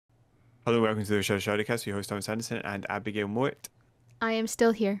Hello, welcome to the Shadowcast. Your host Thomas Anderson and Abigail Mowat. I am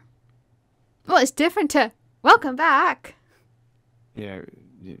still here. Well, it's different to welcome back. Yeah,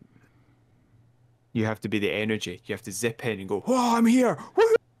 you have to be the energy. You have to zip in and go, "Oh, I'm here!"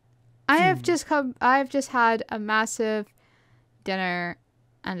 Woo-hoo!" I've just had a massive dinner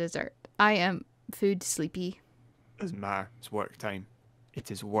and dessert. I am food sleepy. Doesn't matter. It's work time.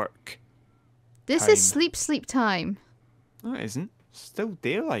 It is work This is time. sleep time. No, it isn't. It's still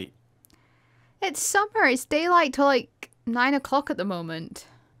daylight. It's summer. It's daylight till like 9 o'clock at the moment.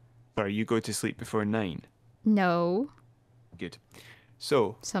 Sorry, you go to sleep before 9. No, Good.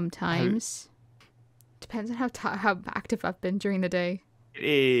 So, how? sometimes. Depends on how active I've been during the day.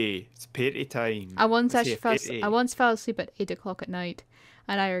 Hey, it's party time. I once Let's see actually if fell. I party. once fell asleep at 8 o'clock at night,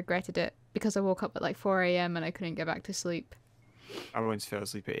 and I regretted it because I woke up at like 4 a.m. and I couldn't get back to sleep. I once fell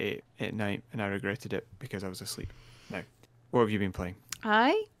asleep at 8 at night and I regretted it because I was asleep. Now, what have you been playing?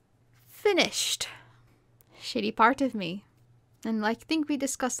 I finished Shady Part of Me. And like I think we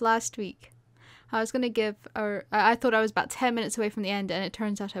discussed last week, I was going to give, or I thought I was about 10 minutes away from the end, and it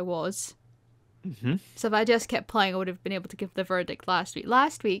turns out I was. Mm-hmm. So if I just kept playing, I would have been able to give the verdict last week.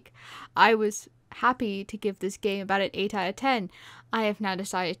 Last week, I was happy to give this game about an 8 out of 10. I have now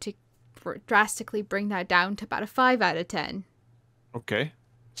decided to drastically bring that down to about a 5 out of 10. Okay.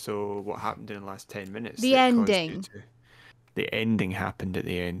 So what happened in the last 10 minutes The that caused you ending. to... The ending happened at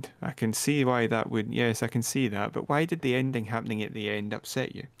the end. I can see why that would... Yes, I can see that. But why did the ending happening at the end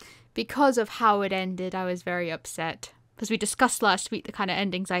upset you? Because of how it ended, I was very upset. Because we discussed last week the kind of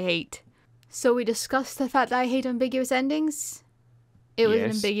endings I hate. So we discussed the fact that I hate ambiguous endings. It was an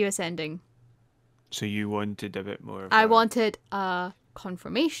Yes. ambiguous ending. So you wanted a bit more of I a... wanted a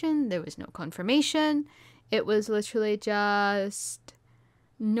confirmation. There was no confirmation. It was literally just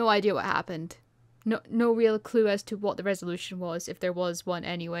no idea what happened. No real clue as to what the resolution was, if there was one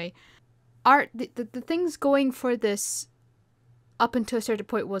anyway. The things going for this up until a certain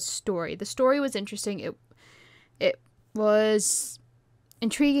point was story. The story was interesting. It was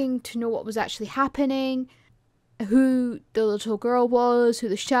intriguing to know what was actually happening, who the little girl was, who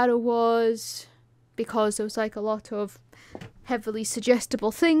the shadow was, because there was like a lot of heavily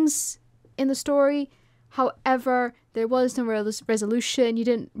suggestible things in the story. However, there was no resolution. You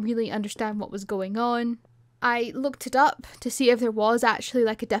didn't really understand what was going on. I looked it up to see if there was actually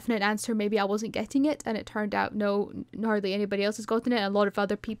like a definite answer. Maybe I wasn't getting it, and it turned out no, hardly anybody else has gotten it. And a lot of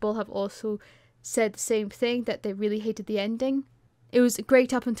other people have also said the same thing, that they really hated the ending. It was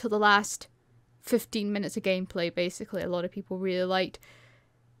great up until the last 15 minutes of gameplay, basically. A lot of people really liked,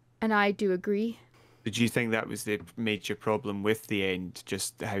 and I do agree. Did you think that was the major problem with the end,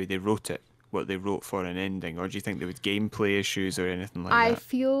 just how they wrote it, what they wrote for an ending? Or do you think there was gameplay issues or anything like I that?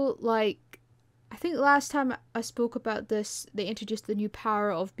 feel like, I think last time I spoke about this, they introduced the new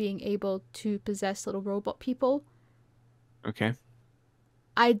power of being able to possess little robot people. Okay.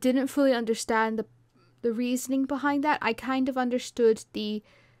 I didn't fully understand the reasoning behind that. I kind of understood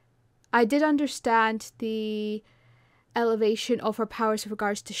I did understand the elevation of her powers with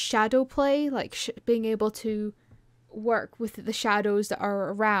regards to shadow play, like being able to work with the shadows that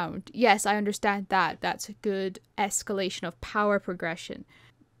are around. Yes, I understand that. That's a good escalation of power progression.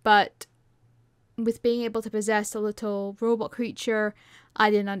 But with being able to possess a little robot creature, I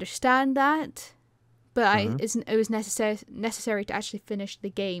didn't understand that. But Mm-hmm. it was necessary to actually finish the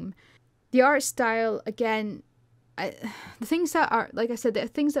game. The art style, again, the things that are, like I said, the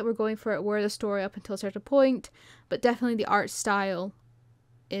things that were going for it were the story up until a certain point, but definitely the art style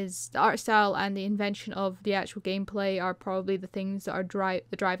and the invention of the actual gameplay are probably the things that are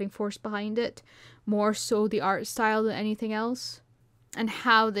the driving force behind it, more so the art style than anything else, and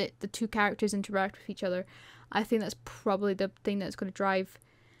how the two characters interact with each other. I think that's probably the thing that's going to drive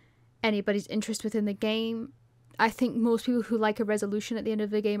anybody's interest within the game. I think most people who like a resolution at the end of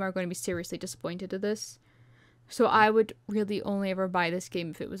the game are going to be seriously disappointed at this. So I would really only ever buy this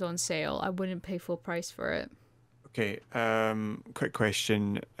game if it was on sale. I wouldn't pay full price for it. Okay. Quick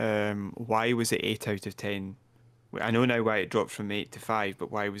question. Why was it 8 out of 10? I know now why it dropped from 8 to 5,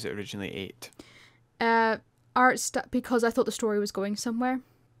 but why was it originally 8? Uh, because I thought the story was going somewhere.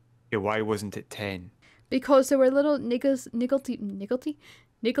 Yeah, why wasn't it 10? Because there were little niggly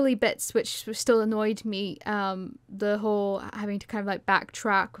bits which still annoyed me. The whole having to kind of like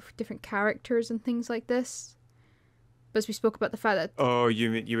backtrack with different characters and things like this. But we spoke about the fact that, Oh,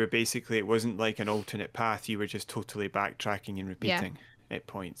 you were basically, it wasn't like an alternate path. You were just totally backtracking and yeah, repeating at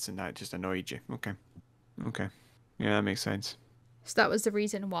points, and that just annoyed you. Okay. Okay. Yeah, that makes sense. so that was the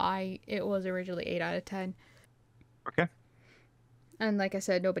reason why it was originally 8 out of 10. Okay. And like I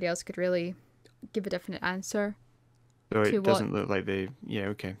said, nobody else could really give a definite answer. So to it what. doesn't look like yeah,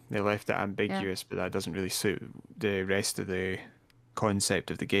 okay. They left it Yeah. ambiguous, but that doesn't really suit the rest of the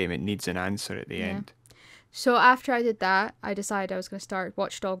concept of the game. It needs an answer at the Yeah. end. So after I did that, I decided I was going to start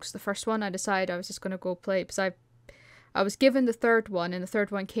Watchdogs, the first one. I decided I was just going to go play it because I was given the third one, and the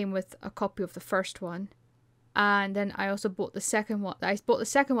third one came with a copy of the first one. And then I also bought the second one. I bought the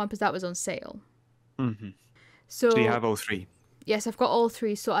second one because that was on sale. Hmm. So you So have all three. yes, I've got all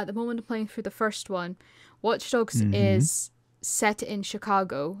three. So at the moment, I'm playing through the first one. Watch Dogs Hmm. is set in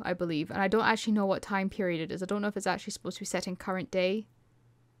Chicago, I believe, and I don't actually know what time period it is. I don't know if it's actually supposed to be set in current day.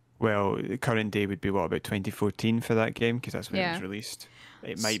 Well, the current day would be what, about 2014 for that game, because that's when it was Yeah. released.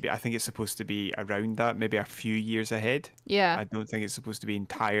 It might be, I think it's supposed to be around that, maybe a few years ahead. Yeah. I don't think it's supposed to be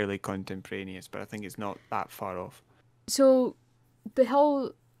entirely contemporaneous, but I think it's not that far off. So the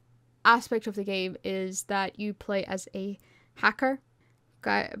whole aspect of the game is that you play as a hacker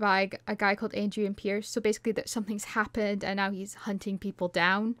by a guy called Adrian Pierce. So basically, that something's happened and now he's hunting people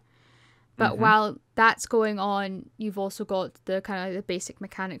down. But Hmm. while that's going on, you've also got the kind of the basic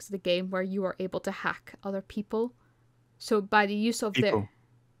mechanics of the game where you are able to hack other people. So by the use of their, People.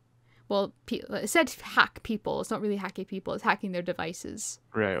 well, it said hack people. It's not really hacking people. It's hacking their devices.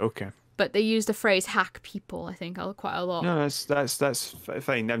 Right, okay. But they use the phrase hack people, I think, quite a lot. No, that's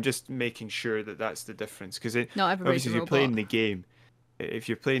fine. I'm just making sure that that's the difference because it Not everybody's obviously a if you're playing robot. the game, if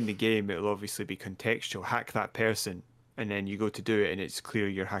you're playing the game, it'll obviously be contextual. Hack that person, and then you go to do it, and it's clear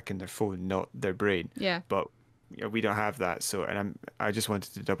you're hacking their phone, not their brain. Yeah. But we don't have that, so I just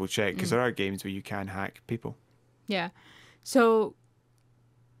wanted to double check because Mm. there are games where you can hack people. Yeah. So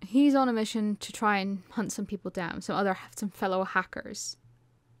he's on a mission to try and hunt some people down, some fellow hackers.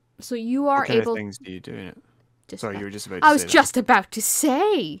 So you are What kind of able. things do you do in it? Just Sorry, about, you were just about to I was say that. just about to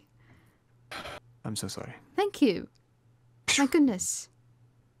say. I'm so sorry. Thank you. My goodness.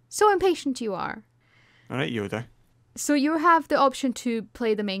 So impatient you are. All right, Yoda. So you have the option to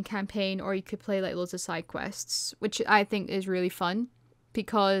play the main campaign, or you could play like loads of side quests, which I think is really fun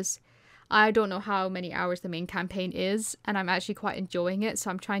because I don't know how many hours the main campaign is, and I'm actually quite enjoying it, so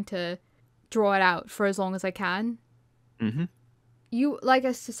I'm trying to draw it out for as long as I can. Mm-hmm. You, like I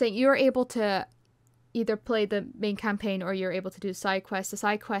was saying, you're able to either play the main campaign or you're able to do side quests. The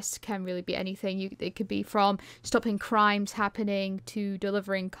side quests can really be anything. It could be from stopping crimes happening to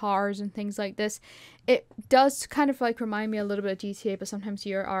delivering cars and things like this. It does kind of like remind me a little bit of GTA, but sometimes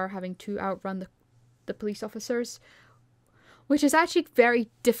you are having to outrun the police officers, which is actually very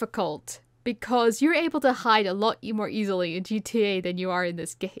difficult because you're able to hide a lot more easily in GTA than you are in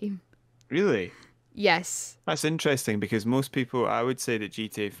this game. Really? Yes. That's interesting because most people, I would say that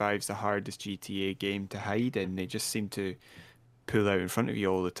GTA 5 is the hardest GTA game to hide in. They just seem to pull out in front of you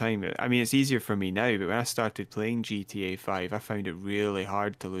all the time. I mean, it's easier for me now, but when I started playing GTA 5, I found it really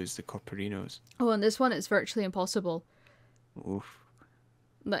hard to lose the Copperinos. Oh, and this one it's virtually impossible. Oof.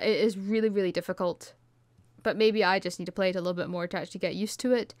 It is really, really difficult. But maybe I just need to play it a little bit more to actually get used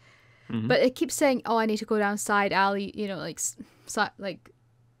to it. Hmm. But it keeps saying, "Oh, I need to go down side alley," like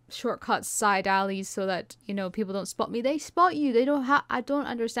shortcuts, side alleys, so that people don't spot me. They spot you. They don't have. I don't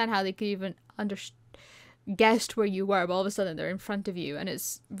understand how they could even guessed where you were, but all of a sudden they're in front of you, and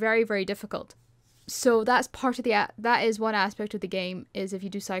it's very, very difficult. So that's part of that is one aspect of the game, is if you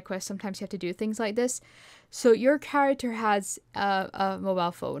do side quests, sometimes you have to do things like this. So your character has a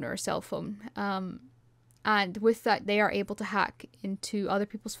mobile phone or a cell phone, and with that they are able to hack into other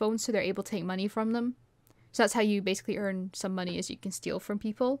people's phones, so they're able to take money from them. So that's how you basically earn some money, is you can steal from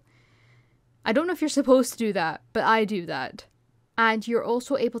people. I don't know if you're supposed to do that, but I do that. And you're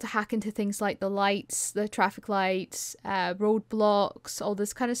also able to hack into things like the lights, the traffic lights, roadblocks, all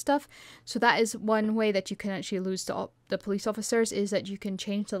this kind of stuff. So that is one way that you can actually lose the police officers, is that you can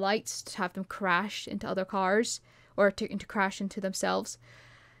change the lights to have them crash into other cars or to crash into themselves.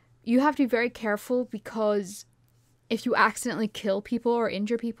 You have to be very careful because if you accidentally kill people or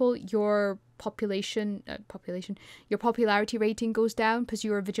injure people, your your popularity rating goes down because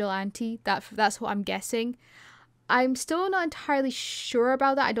you're a vigilante. That's what I'm guessing. I'm still not entirely sure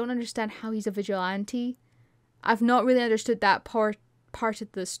about that. I don't understand how he's a vigilante. I've not really understood that part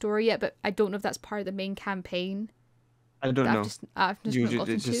of the story yet, but I don't know if that's part of the main campaign. I don't know. I've just not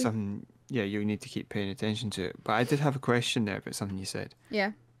gotten It's just to. something, yeah, you need to keep paying attention to it. But I did have a question there about something you said.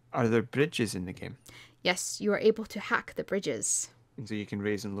 Yeah. Are there bridges in the game? Yes, you are able to hack the bridges. And so you can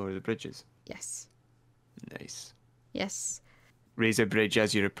raise and lower the bridges? Yes. Nice. Yes. Raise a bridge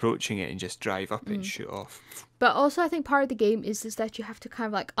as you're approaching it and just drive up it and shoot off. But also I think part of the game is that you have to kind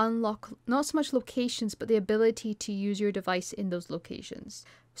of like unlock not so much locations, but the ability to use your device in those locations.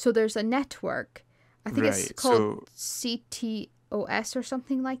 So there's a network. I think it's Right, called CTOS or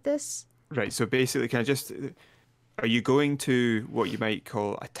something like this. Right, so basically, can I just Are you going to what you might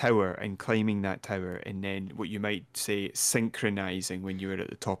call a tower and climbing that tower, and then what you might say synchronizing when you were at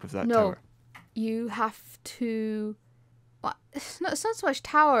the top of that No, tower? you have to. Well, it's not so much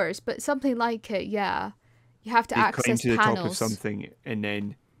towers, but something like it. Yeah, you have to You climb access to the top of panels. something and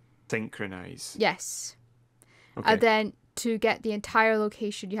then synchronize. Yes, and Okay. then to get the entire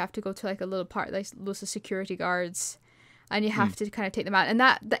location, you have to go to like a little part, like lots of security guards, and you Hmm. have to kind of take them out. And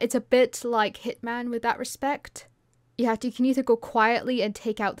that it's a bit like Hitman with that respect. You can either go quietly and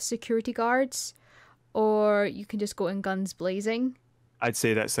take out the security guards, or you can just go in guns blazing. I'd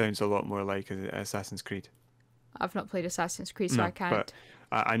say that sounds a lot more like Assassin's Creed. I've not played Assassin's Creed, so I No, but can't.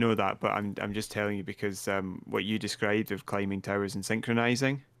 I know that, but I'm just telling you because what you described of climbing towers and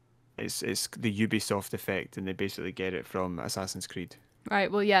synchronizing, it's the Ubisoft effect, and they basically get it from Assassin's Creed.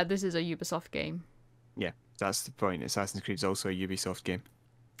 Right, well, yeah, this is a Ubisoft game. Yeah, that's the point. Assassin's Creed is also a Ubisoft game.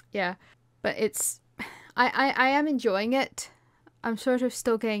 Yeah, but it's. I am enjoying it. I'm sort of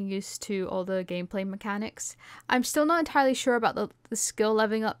still getting used to all the gameplay mechanics. I'm still not entirely sure about the skill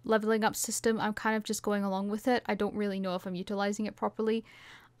leveling up system. I'm kind of just going along with it. I don't really know if I'm utilizing it properly.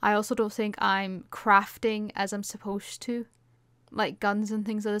 I also don't think I'm crafting as I'm supposed to. Like guns and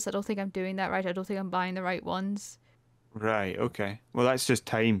things like this, I don't think I'm doing that right. I don't think I'm buying the right ones. Right, okay. Well, that's just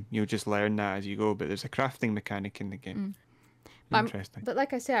time. You'll just learn that as you go, but there's a crafting mechanic in the game. Mm. But Interesting. but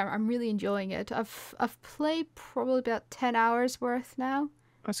like I say, I'm really enjoying it. I've played probably about 10 hours worth now.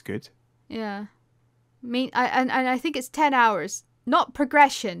 That's good. Yeah. And I think it's 10 hours, not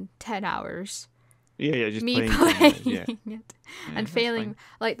progression. 10 hours. Yeah, yeah, just Me playing 10 hours. Yeah, playing it yeah, and that's failing. fine.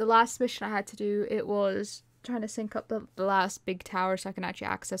 Like the last mission I had to do, it was trying to sync up the last big tower so I can actually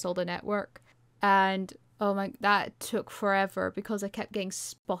access all the network. And oh my, that took forever because I kept getting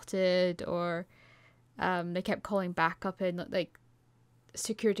spotted or they kept calling back up in like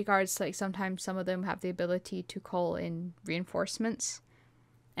security guards. Like sometimes some of them have the ability to call in reinforcements.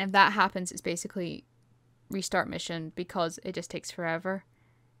 And if that happens, it's basically restart mission because it just takes forever.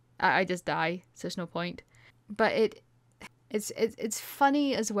 I just die, so there's no point. But it's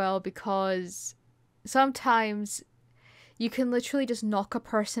funny as well because sometimes you can literally just knock a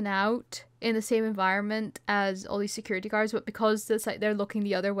person out in the same environment as all these security guards, but because it's like they're looking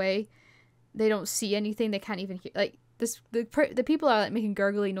the other way, they don't see anything. They can't even hear. Like this, the people are like making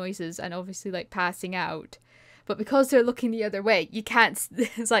gurgly noises and obviously like passing out, but because they're looking the other way, you can't.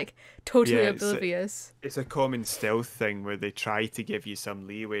 It's like Yeah, totally oblivious. it's a common stealth thing where they try to give you some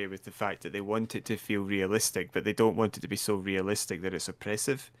leeway with the fact that they want it to feel realistic, but they don't want it to be so realistic that it's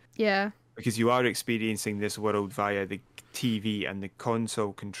oppressive. Yeah, Because you are experiencing this world via the TV and the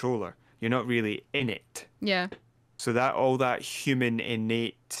console controller. You're not really in it. yeah, So that all that human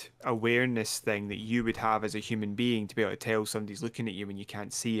innate awareness thing that you would have as a human being to be able to tell somebody's looking at you when you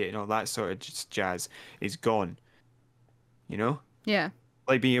can't see it and all that sort of just jazz is gone, you know? yeah,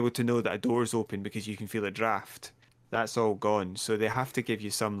 Like being able to know that a door's open because you can feel a draft. That's all gone. So they have to give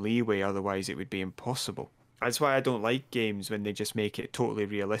you some leeway, otherwise it would be impossible. That's why I don't like games when they just make it totally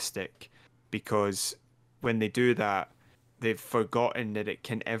realistic, because when they do that, they've forgotten that it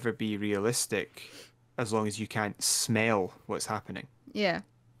can ever be realistic as long as you can't smell what's happening. yeah.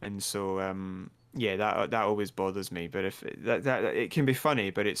 And so, yeah, that always bothers me. But if that it can be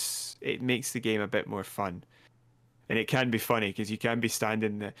funny, but it makes the game a bit more fun. And it can be funny because you can be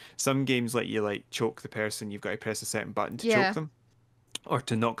standing there. Some games let you like choke the person. You've got to press a certain button to choke Yeah. them or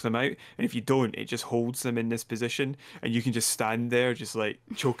to knock them out. And if you don't, it just holds them in this position, and you can just stand there, just like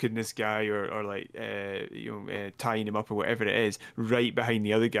choking this guy or like tying him up or whatever it is, right behind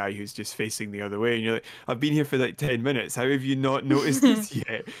the other guy who's just facing the other way. And you're like, I've been here for like 10 minutes. How have you not noticed this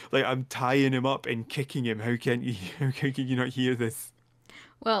yet? Like I'm tying him up and kicking him. How can you? How can you not hear this?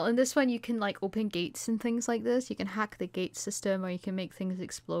 Well, in this one, you can like open gates and things like this. You can hack the gate system, or you can make things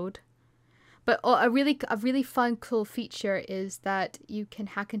explode. But a really fun, cool feature is that you can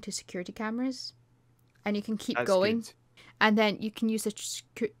hack into security cameras, and you can keep That's going, good. and then you can use the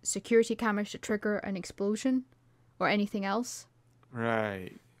security cameras to trigger an explosion, or anything else.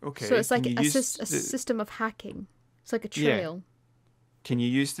 Right. So Okay. it's Can like you use a the system of hacking. It's like a yeah? trail. Can you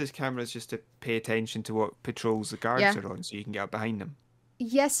use the cameras just to pay attention to what patrols the guards Yeah. are on so you can get up behind them?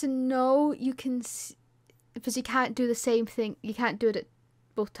 Yes and no. You can because you can't do the same thing. You can't do it at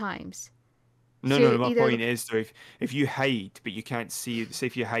both times. No, So no, you're no. My either point look. is, though, if you hide but you can't see, say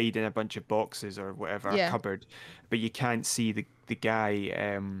if you hide in a bunch of boxes or whatever, a Yeah. cupboard, but you can't see the guy,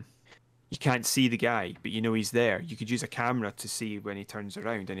 you can't see the guy, but you know he's there. You could use a camera to see when he turns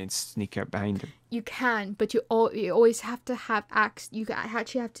around and then sneak up behind him. You can, but you always have to have access. You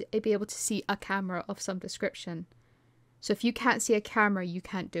actually have to be able to see a camera of some description. So if you can't see a camera, you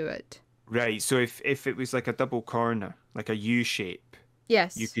can't do it. Right. So if it was like a double corner, like a U shape, you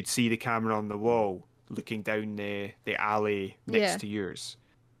Yes. could see the camera on the wall looking down the alley next Yeah. to yours.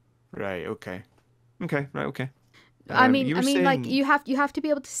 Right. Okay. Okay. Right. Okay. I mean, You I were mean, like saying you have to be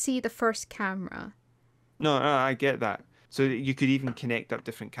able to see the first camera. no, no, I get that. So you could even connect up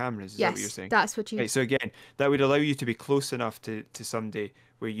different cameras. Is that what you're Yes, saying? that's what you. Right. So again, that would allow you to be close enough to somebody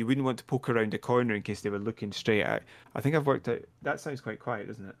where you wouldn't want to poke around a corner in case they were looking straight at. I think I've worked out. That sounds quite quiet,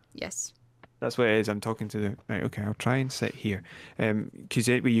 doesn't it? Yes. That's what it is. I'm talking to the right. Okay, I'll try and sit here. Because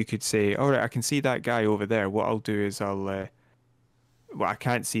you could say, all right, I can see that guy over there. What I'll do is well, I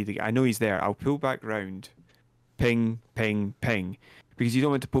can't see the. I know he's there. I'll pull back round, ping, ping, ping, because you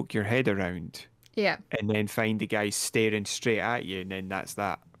don't want to poke your head around Yeah. and then find the guy staring straight at you, and then that's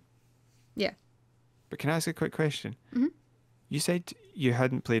that. Yeah. But can I ask a quick question? Hmm. You said you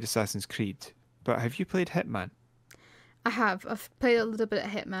hadn't played Assassin's Creed, but have you played Hitman? I have. I've played a little bit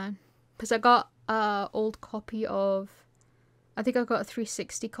of Hitman because I got a old copy of. I think I got a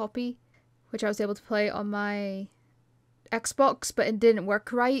 360 copy, which I was able to play on my Xbox, but it didn't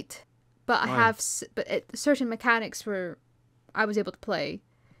work right. But I Why? have, certain mechanics were I was able to play.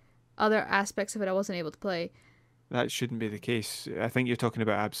 Other aspects of it I wasn't able to play. That shouldn't be the case. I think you're talking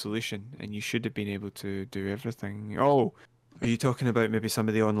about Absolution, and you should have been able to do everything. Oh, are you talking about maybe some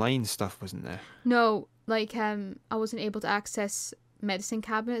of the online stuff wasn't there? No, like I wasn't able to access medicine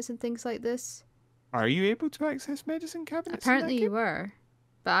cabinets and things like this. Are you able to access medicine cabinets in Apparently that game? you were,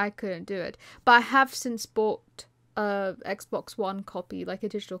 but I couldn't do it. But I have since bought a Xbox One copy, like a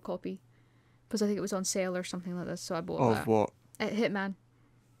digital copy, because I think it was on sale or something like this, so I bought Of that. what? At Hitman.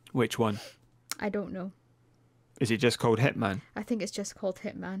 Which one? I don't know. Is it just called Hitman? I think it's just called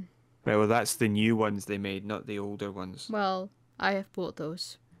Hitman. Right, well, that's the new ones they made, not the older ones. Well, I have bought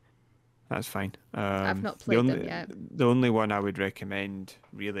those. That's fine. I've not The played them only yet. the only one I would recommend,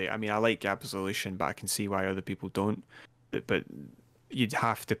 really, I mean, I like Absolution, but I can see why other people don't. But you'd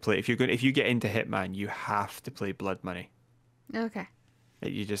have to play if you get into Hitman, you have to play Blood Money. Okay.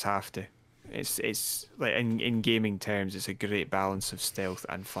 You just have to. It's like in gaming terms, it's a great balance of stealth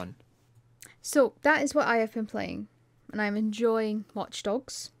and fun. So that is what I have been playing, and I'm enjoying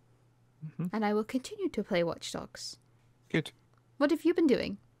Watchdogs, Hmm. and I will continue to play Watchdogs. Good. What have you been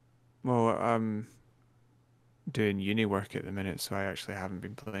doing? Well, I'm doing uni work at the minute, so I actually haven't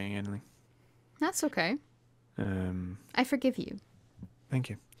been playing anything. That's okay. Um, I forgive you. Thank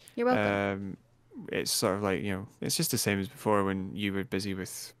you. You're welcome. It's sort of like, it's just the same as before when you were busy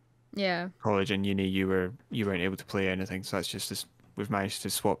with Yeah. college and uni, you weren't able to play anything. So that's just this, we've managed to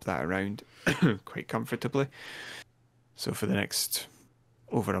swap that around quite comfortably. So for the next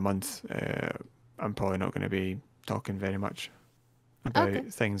over a month, I'm probably not going to be talking very much about Okay.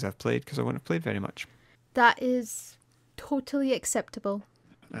 things I've played because I won't have played very much. That is totally acceptable.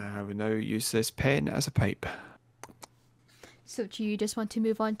 I will now use this pen as a pipe. So do you just want to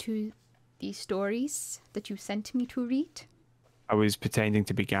move on to the stories that you sent me to read? I was pretending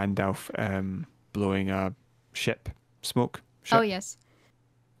to be Gandalf, blowing a smoke ship. Oh yes.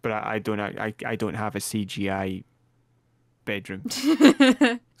 But I don't have a CGI bedroom.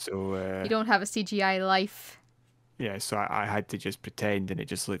 You So don't have a CGI life. yeah, so I had to just pretend, and it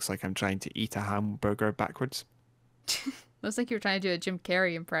just looks like I'm trying to eat a hamburger backwards, Looks like you were trying to do a Jim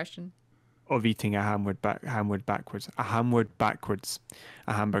Carrey impression. of eating a hamburger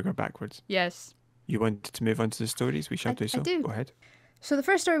backwards. Yes. You wanted to move on to the stories? We shall I do so. do. Go ahead. So the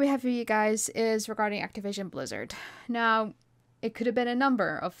first story we have for you guys is regarding Activision Blizzard. Now, it could have been a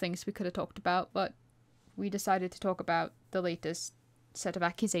number of things we could have talked about, but we decided to talk about the latest set of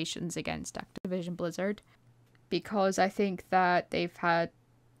accusations against Activision Blizzard because I think that they've had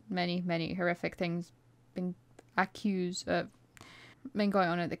many, many horrific things been accused of been going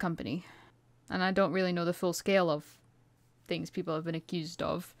on at the company. And I don't really know the full scale of things people have been accused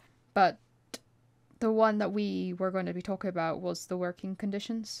of, but the one that we were going to be talking about was the working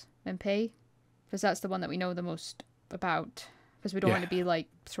conditions and pay, because that's the one that we know the most about, because we don't want to be like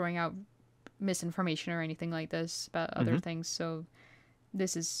throwing out misinformation or anything like this about other things. So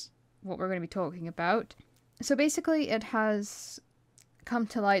this is what we're going to be talking about. So basically it has come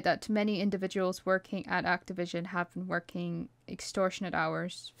to light that many individuals working at Activision have been working extortionate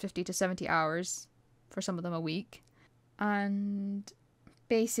hours, 50 to 70 hours, for some of them a week. And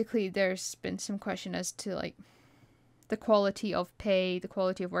basically there's been some question as to like the quality of pay, the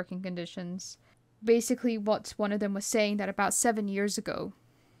quality of working conditions. Basically what one of them was saying that about 7 years ago,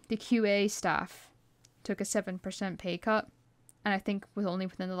 the QA staff took a 7% pay cut. And I think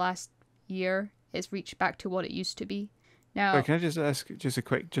within the last year, it's reached back to what it used to be. Now, Wait, can I just ask just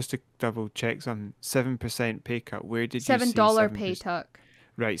to double check some 7% pay cut? Where did you see $7 7%? pay cut.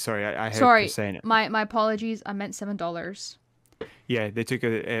 Right, sorry, I heard Sorry, percent. my apologies. I meant $7. Yeah, they took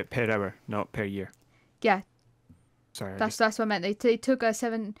a per hour, not per year. Yeah, Sorry, I that's just. what I meant. They took a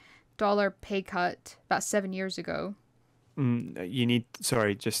 $7 pay cut about 7 years ago You need,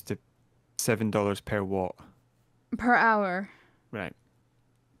 sorry, just to $7 per watt. per hour. Right.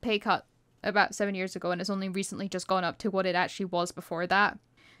 Pay cut about 7 years ago, and it's only recently just gone up to what it actually was before that.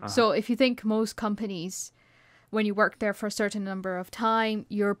 Uh-huh. So if you think most companies, when you work there for a certain number of time,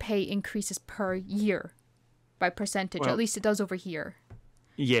 your pay increases per year by percentage. At Well, least it does over here.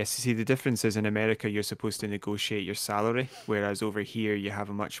 yes, see, the difference is in America, you're supposed to negotiate your salary, whereas over here, you have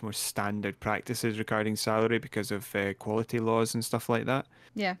a much more standard practices regarding salary because of quality laws and stuff like that.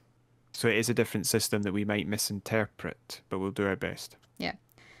 Yeah, So it is a different system that we might misinterpret, but we'll do our best. yeah.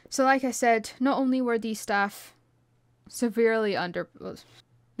 So like I said, not only were these staff severely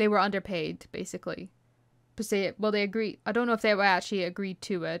they were underpaid basically. But they agreed. I don't know if they were actually agreed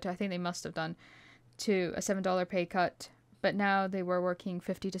to it. I think they must have done to a $7 pay cut. But now they were working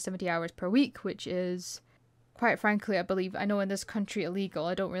 50 to 70 hours per week, which is, quite frankly, I know in this country illegal.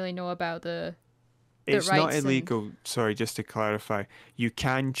 I don't really know about the It's not rights and illegal, sorry, just to clarify. You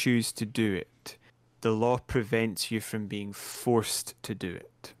can choose to do it. The law prevents you from being forced to do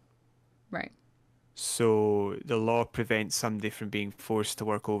it. right. So the law prevents somebody from being forced to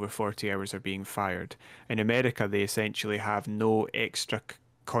work over 40 hours or being fired. In America, they essentially have no extra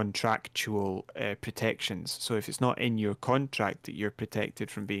contractual protections. So if it's not in your contract that you're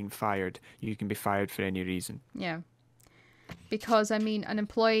protected from being fired, you can be fired for any reason. Yeah. Because I mean, an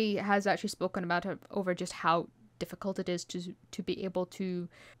employee has actually spoken about it over just how difficult it is to be able to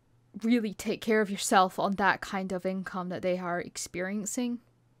really take care of yourself on that kind of income that they are experiencing.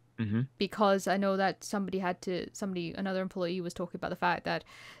 Hmm. Because I know that another employee was talking about the fact that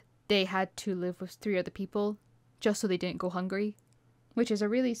they had to live with 3 other people just so they didn't go hungry, which is a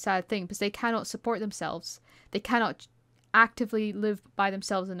really sad thing because they cannot support themselves. They cannot actively live by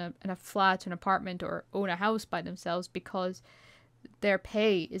themselves in a flat, an apartment, or own a house by themselves because their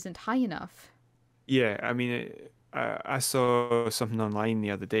pay isn't high enough. Yeah, I mean, I saw something online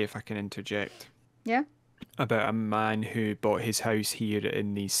the other day, if I can interject, Yeah? about a man who bought his house here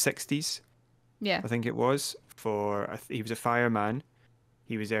in the 60s, Yeah. I think it was, he was a fireman.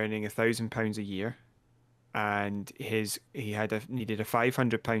 He was earning £1,000 a year, and needed a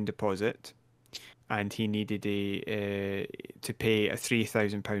 £500 deposit, and he needed to pay a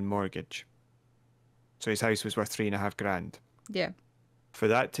 £3,000 mortgage. So his house was worth 3.5 grand. Yeah. For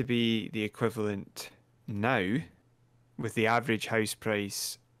that to be the equivalent now, with the average house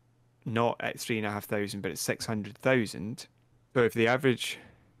price not at 3,500, but at 600,000. So if the average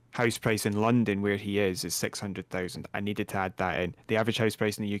house price in London, where he is 600,000, I needed to add that in. The average house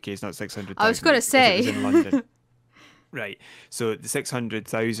price in the UK is not 600,000. I was going to because it was say. in London. Right. So the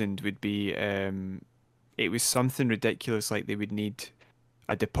 600,000 would be, it was something ridiculous, like they would need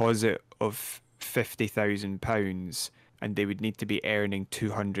a deposit of £50,000 and they would need to be earning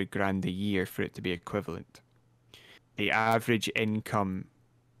 200 grand a year for it to be equivalent. The average income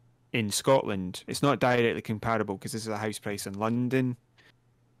in Scotland, it's not directly comparable because this is a house price in London,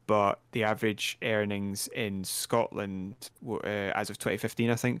 but the average earnings in Scotland, as of 2015,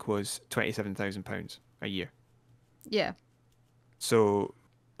 I think, was £27,000 a year. Yeah. So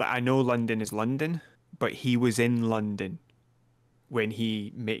I know London is London, but he was in London when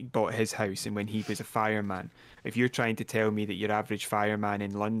he bought his house and when he was a fireman. If you're trying to tell me that your average fireman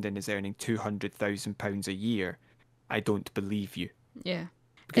in London is earning £200,000 a year, I don't believe you. Yeah.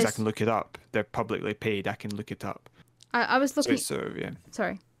 Because I can look it up. They're publicly paid. I can look it up. I was looking. Yeah.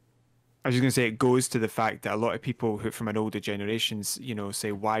 Sorry. I was just going to say it goes to the fact that a lot of people who from an older generations,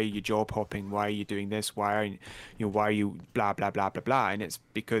 say, why are you job hopping? Why are you doing this? Why are you blah, blah, blah, blah, blah? And it's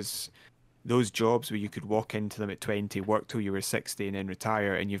because those jobs where you could walk into them at 20, work till you were 60 and then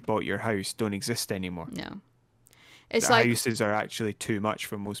retire and you've bought your house don't exist anymore. No. It's The like houses are actually too much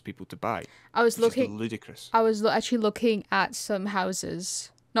for most people to buy. I was which is looking. ludicrous. I was actually looking at some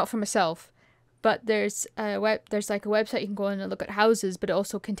houses, not for myself, but there's like a website you can go on and look at houses, but it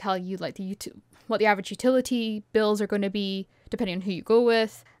also can tell you like what the average utility bills are going to be depending on who you go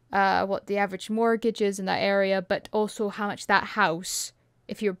with, what the average mortgage is in that area, but also how much that house,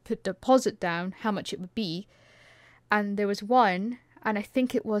 if you put deposit down, how much it would be. And there was one, and I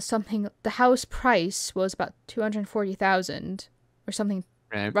think it was something. The house price was about 240,000 or something,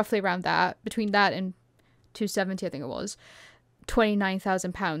 Right. roughly around that. Between that and 270, I think it was.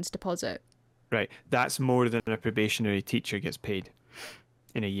 £29,000 deposit. Right. That's more than a probationary teacher gets paid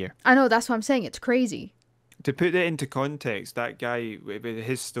in a year. I know, that's what I'm saying. It's crazy. To put that into context, that guy, with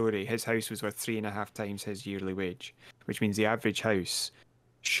his story, his house was worth 3.5 times his yearly wage, which means the average house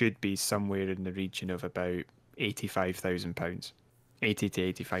should be somewhere in the region of about £85,000. 80 to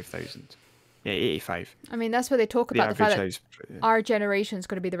 85,000. Yeah, 85. I mean, that's what they talk The about, the fact average that house. our generation is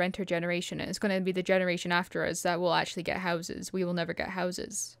going to be the renter generation, and it's going to be the generation after us that will actually get houses. We will never get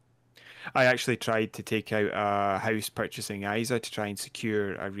houses. I actually tried to take out a house purchasing ISA to try and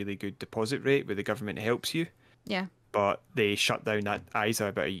secure a really good deposit rate where the government helps you. Yeah. But they shut down that ISA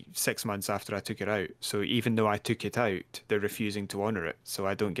about 6 months after I took it out. So even though I took it out, they're refusing to honour it. So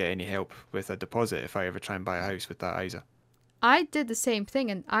I don't get any help with a deposit if I ever try and buy a house with that ISA. I did the same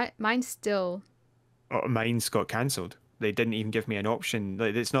thing, and mine's still. Oh, mine's got cancelled. They didn't even give me an option.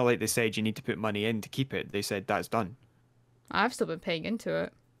 Like, it's not like they said you need to put money in to keep it. They said that's done. I've still been paying into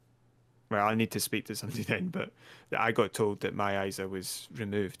it. Well, I need to speak to somebody then, but I got told that my ISA was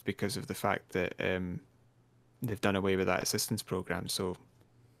removed because of the fact that they've done away with that assistance program. So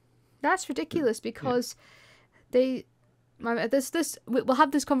That's ridiculous yeah, because they. We'll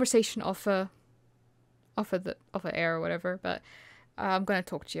have this conversation off of air or whatever, but I'm going to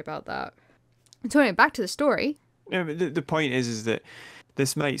talk to you about that. And so anyway, back to the story. yeah. But the point is that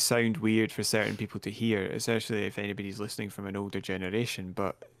this might sound weird for certain people to hear, especially if anybody's listening from an older generation.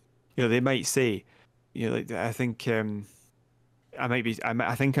 But they might say, like I think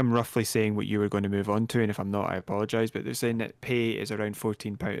I think I'm roughly saying what you were going to move on to, and if I'm not, I apologise. But they're saying that pay is around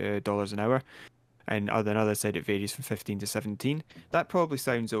 $14 an hour, and another said it varies from 15 to 17. That probably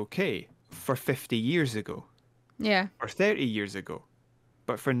sounds okay for 50 years ago Yeah. or 30 years ago,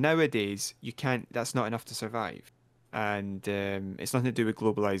 but for nowadays, you can't. That's not enough to survive, and it's nothing to do with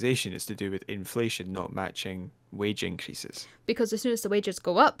globalization. It's to do with inflation not matching wage increases. Because as soon as the wages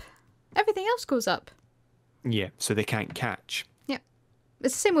go up, everything else goes up. Yeah, so they can't catch. Yeah.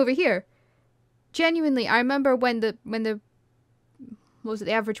 It's the same over here. Genuinely, I remember when the what was it,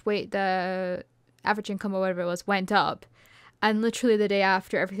 the average income or whatever it was went up, and literally the day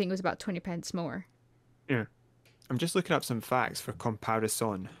after everything was about 20 pence more. Yeah. I'm just looking up some facts for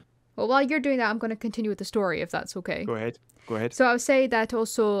comparison. Well, while you're doing that, I'm going to continue with the story if that's okay. Go ahead. Go ahead. So I would say that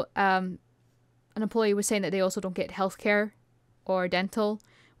also an employee was saying that they also don't get healthcare or dental,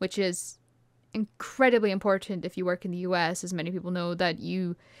 which is incredibly important if you work in the US, as many people know, that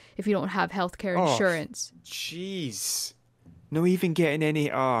if you don't have healthcare insurance. Jeez. No even getting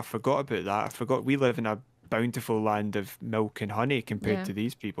any. Oh, I forgot about that. I forgot we live in a bountiful land of milk and honey compared to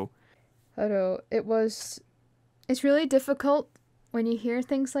these people. I know. It's really difficult when you hear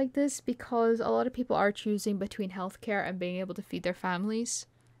things like this because a lot of people are choosing between healthcare and being able to feed their families.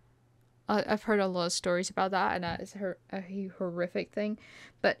 I've heard a lot of stories about that, and that is a horrific thing.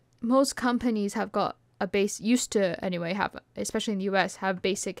 But most companies have got used to anyway, have, especially in the US, have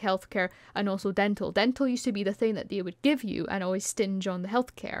basic healthcare and also dental. Dental used to be the thing that they would give you and always stinge on the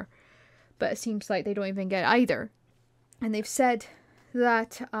healthcare. But it seems like they don't even get either. And they've said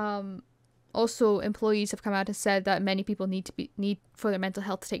that also employees have come out and said that many people need for their mental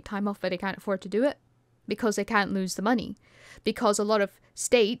health to take time off, but they can't afford to do it because they can't lose the money. Because a lot of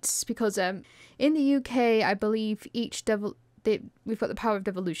states, in the UK, I believe we've got the power of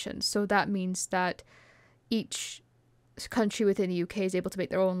devolution. So that means that each country within the UK is able to make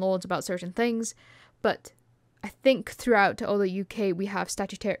their own laws about certain things. But I think throughout all the UK, we have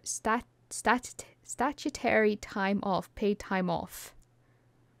statutory time off, paid time off.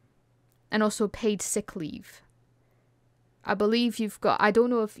 And also paid sick leave. I believe I don't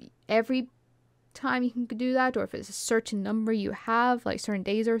know if every time you can do that or if it's a certain number you have, like certain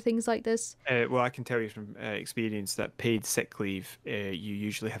days or things like this. Well, I can tell you from experience that paid sick leave, you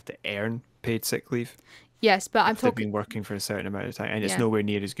usually have to earn paid sick leave. Yes, but I'm talking. Been working for a certain amount of time, and it's nowhere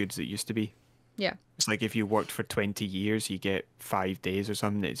near as good as it used to be. Yeah. It's like if you worked for 20 years, you get 5 days or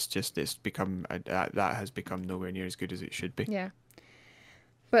something. It's become that has become nowhere near as good as it should be. Yeah.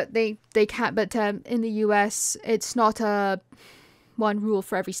 But they can't. But in the US, it's not a one rule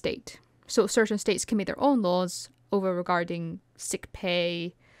for every state. So certain states can make their own laws over regarding sick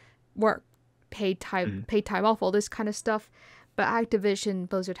pay, work, paid time off, all this kind of stuff. But Activision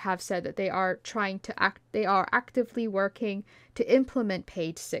Blizzard have said that they are actively working to implement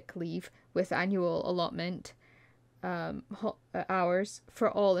paid sick leave with annual allotment hours for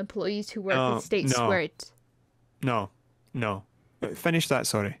all employees who work in states where it. No. Finish that.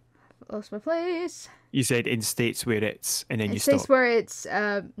 Sorry. Lost my place. You said in states where it's, and then in you states stopped. where it's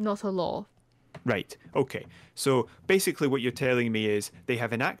not a law. Right. Okay. So basically, what you're telling me is they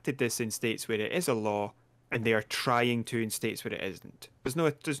have enacted this in states where it is a law, and they are trying to in states where it isn't.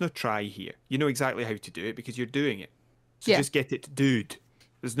 There's no try here. You know exactly how to do it because you're doing it. So just get it, dude.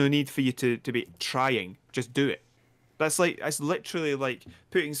 There's no need for you to be trying. Just do it. That's literally like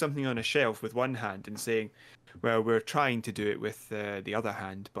putting something on a shelf with one hand and saying, "Well, we're trying to do it with the other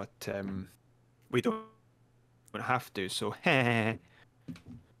hand, but we don't have to." So,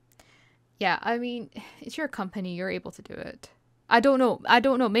 Yeah, I mean, it's your company. You're able to do it. I don't know. I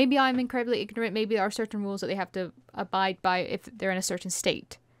don't know. Maybe I'm incredibly ignorant. Maybe there are certain rules that they have to abide by if they're in a certain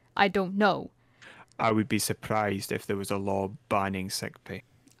state. I don't know. I would be surprised if there was a law banning sick pay.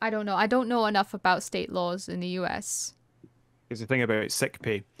 I don't know. I don't know enough about state laws in the US. Because the thing about sick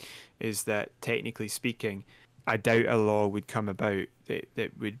pay is that, technically speaking, I doubt a law would come about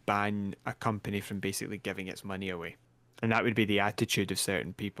that would ban a company from basically giving its money away. And that would be the attitude of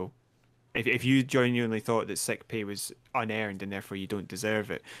certain people. If you genuinely thought that sick pay was unearned and therefore you don't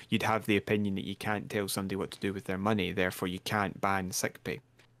deserve it, you'd have the opinion that you can't tell somebody what to do with their money, therefore you can't ban sick pay.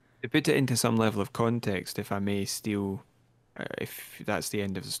 To put it into some level of context, if I may steal, if that's the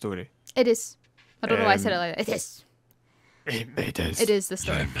end of the story. It is. I don't know why I said it Um, like that. It is. it is. It is the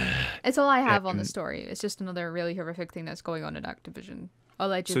story. It's all I have on the Um, story. It's just another really horrific thing that's going on in Activision. so to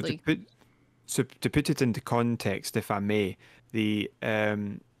Allegedly. put so to put it into context, if I may, the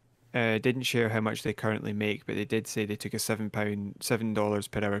didn't share how much they currently make, but they did say they took a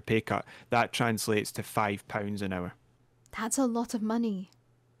 $7 per hour pay cut. That translates to £5 an hour. That's a lot of money.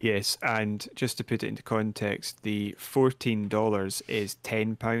 Yes, and just to put it into context, the $14 is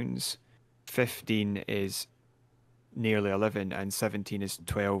 £10, 15 is nearly 11, and 17 is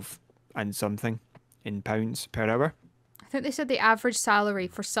 12 and something in pounds per hour. I think they said the average salary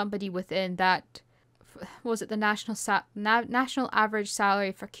for somebody within that, was it the national average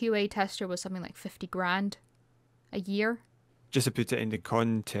salary for QA tester was something like 50 grand a year. Just to put it into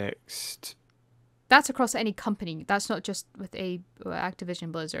context, That's across any company. That's not just with a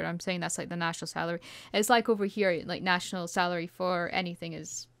Activision Blizzard. I'm saying that's like the national salary. It's like over here, like national salary for anything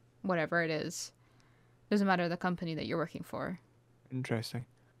is whatever it is. Doesn't matter the company that you're working for. interesting.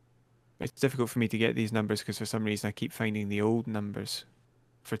 It's difficult for me to get these numbers because for some reason I keep finding the old numbers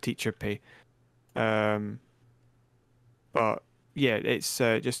for teacher pay. But yeah, it's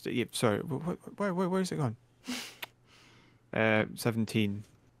just yeah, sorry. Where's it gone? 17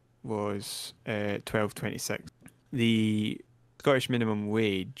 was 12.26. The Scottish minimum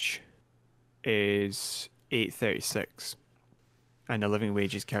wage is 8.36, and the living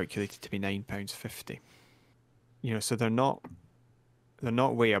wage is calculated to be £9.50. You know, so they're not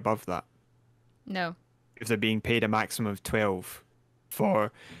way above that. No. If they're being paid a maximum of 12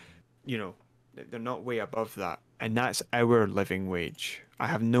 for, you know, they're not way above that, and that's our living wage. I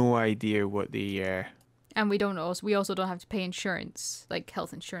have no idea what the And we also don't have to pay insurance, like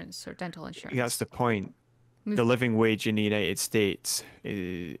health insurance or dental insurance. that's the point. The living wage in the United States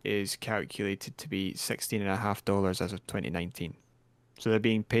is calculated to be $16.50 as of 2019. So they're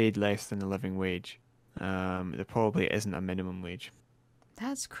being paid less than the living wage. There probably isn't a minimum wage.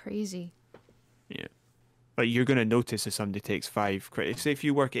 That's crazy. Yeah. But you're going to notice if somebody takes £5. Say if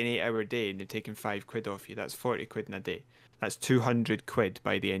you work an 8-hour day and they're taking £5 off you, that's 40 quid in a day. That's 200 quid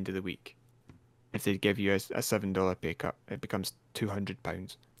by the end of the week. If they give you a $7 pay cut, it becomes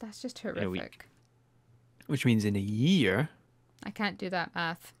 £200 That's just in a week. horrific. Which means in a year, I can't do that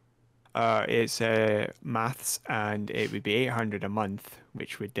math. it's maths, and it would be 800 a month,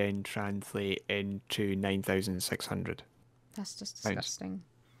 which would then translate into 9,600. That's just Pounds. disgusting.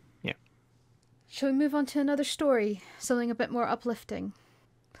 Yeah. Shall we move on to another story? Something a bit more uplifting.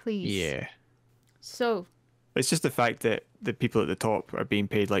 Please. Yeah. So, It's just the fact that the people at the top are being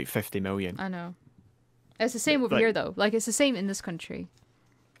paid like 50 million. I know. It's the same over Like- here, though. Like, it's the same in this country.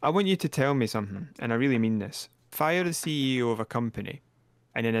 I want you to tell me something, and I really mean this. Fire the CEO of a company,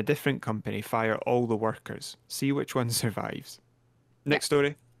 and in a different company, fire all the workers. See which one survives. Next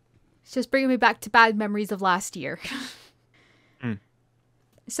story. It's just bringing me back to bad memories of last year. Mm.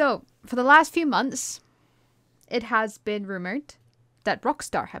 So, for the last few months, it has been rumored that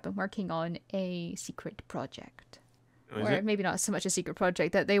Rockstar have been working on a secret project. Is Or it? maybe not so much a secret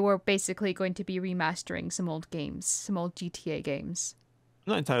project, that they were basically going to be remastering some old games, some old GTA games.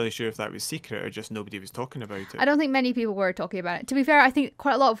 I'm not entirely sure if that was secret or just nobody was talking about it. I don't think many people were talking about it. To be fair, I think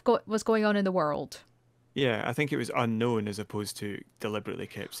quite a lot of was going on in the world. Yeah, I think it was unknown as opposed to deliberately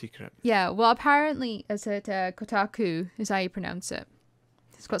kept secret. Yeah, well, apparently, is it Kotaku, is how you pronounce it.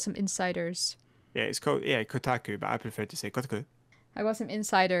 It's got some insiders. Yeah, it's called Kotaku, but I prefer to say Kotaku. I got some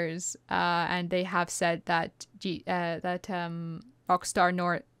insiders, and they have said that Rockstar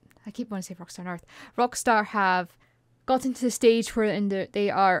North. I keep wanting to say Rockstar North. Rockstar have gotten to the stage where they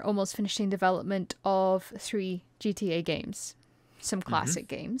are almost finishing development of 3 GTA games, some classic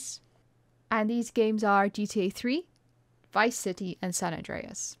games, and these games are GTA 3, Vice City, and San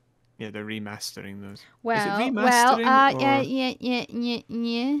Andreas. Yeah, they're remastering those. Is it Well, remastering yeah, or yeah, yeah, yeah,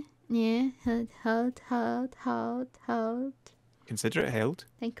 yeah, yeah. Hold. consider it held?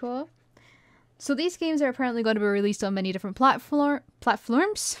 Thank you. So these games are apparently going to be released on many different platforms.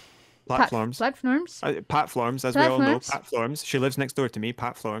 Platforms. Platforms. Pat Florms, as we all know, Platforms. Pat Florms. She lives next door to me,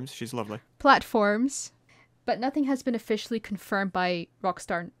 Pat Florms. She's lovely. Platforms. But nothing has been officially confirmed by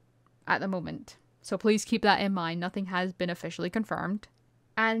Rockstar at the moment. So please keep that in mind. Nothing has been officially confirmed.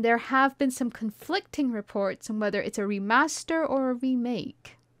 And there have been some conflicting reports on whether it's a remaster or a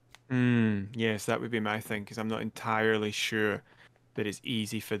remake. Yes, that would be my thing, because I'm not entirely sure that it's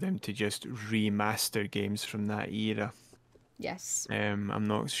easy for them to just remaster games from that era. Yes. I'm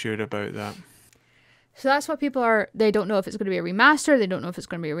not sure about that. So that's what people are. They don't know if it's going to be a remaster. They don't know if it's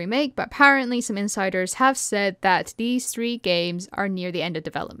going to be a remake. But apparently, some insiders have said that these 3 games are near the end of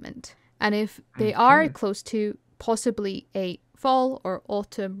development. And if they are Okay. close to possibly a fall or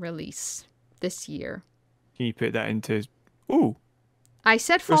autumn release this year. Can you put that into... Oh, I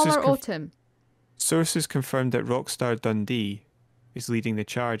said fall or autumn. sources confirmed that Rockstar Dundee is leading the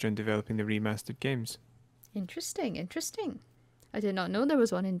charge on developing the remastered games. Interesting. I did not know there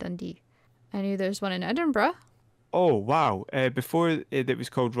was one in Dundee. I knew there's one in Edinburgh. Oh, wow. Before it was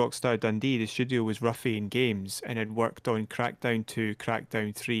called Rockstar Dundee, the studio was Ruffian Games and had worked on Crackdown 2,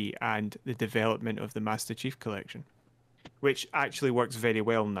 Crackdown 3, and the development of the Master Chief Collection, which actually works very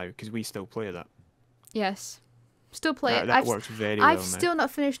well now because we still play that. Yes. Still play it. That works very well I've now. still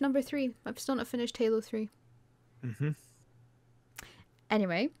not finished number 3. I've still not finished Halo 3.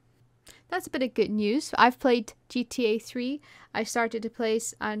 Anyway, that's a bit of good news. I've played GTA 3. I started to play,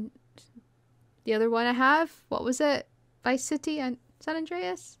 and the other one I have, what was it? Vice City and San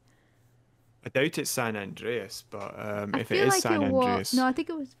Andreas? I doubt it's San Andreas, but I if it feel is like San it Andreas, was. No, I think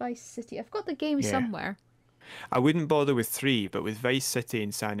it was Vice City. I've got the game yeah. somewhere. I wouldn't bother with 3, but with Vice City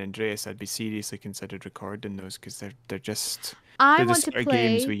and San Andreas, I'd be seriously considered recording those because they're just I they're the want to sort of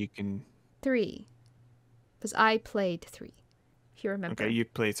games where play you can. 3. Because I played 3. If you remember. Okay, you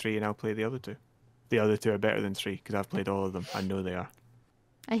play 3 and I'll play the other 2. The other 2 are better than 3 because I've played all of them. I know they are.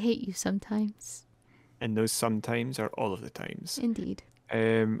 I hate you sometimes. And those sometimes are all of the times. Indeed.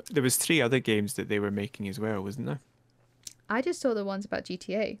 There was 3 other games that they were making as well, wasn't there? I just saw the ones about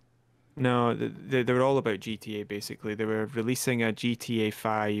GTA. No, they were all about GTA basically. They were releasing a GTA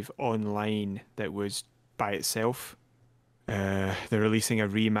 5 online that was by itself. They're releasing a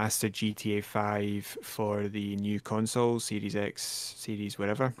remastered GTA 5 for the new console, Series X, Series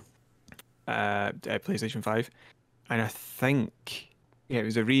whatever, PlayStation 5. And I think, yeah, it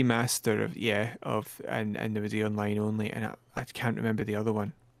was a remaster and there was the online only, and I can't remember the other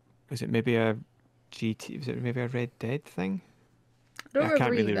one. Was it maybe a was it maybe a Red Dead thing? I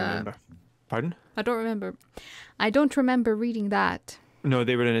can't really remember. Pardon? I don't remember. I don't remember reading that. No,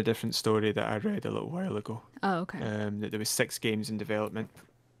 they were in a different story that I read a little while ago. Oh, okay. That there was 6 games in development.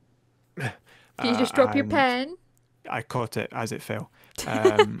 Did you just drop your pen? I caught it as it fell.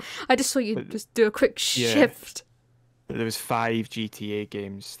 I just saw you just do a quick shift. There was 5 GTA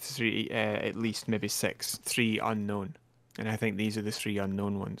games, 3 at least maybe 6, 3 unknown, and I think these are the 3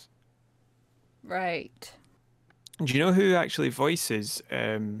 unknown ones. Right. Do you know who actually voices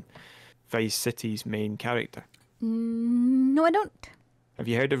Vice City's main character? No, I don't. Have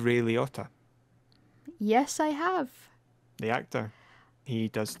you heard of Ray Liotta? Yes, I have. The actor. He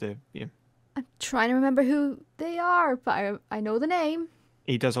does the... Yeah. I'm trying to remember who they are, but I know the name.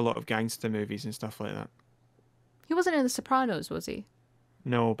 He does a lot of gangster movies and stuff like that. He wasn't in The Sopranos, was he?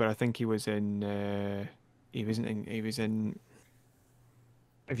 No, but I think he was in... He was in...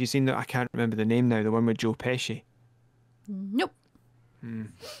 Have you seen that? I can't remember the name now. The one with Joe Pesci. Nope.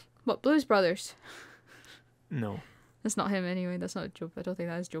 What, Blues Brothers? No. That's not him anyway. That's not Joe. I don't think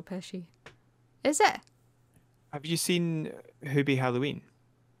that is Joe Pesci. Is it? Have you seen Hubie Halloween?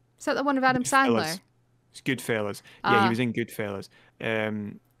 Is that the one of Adam Sandler? It's Goodfellas. Yeah, he was in Goodfellas.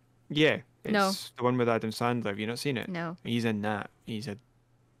 Yeah, it's the one with Adam Sandler. Have you not seen it? No. He's in that. He's a...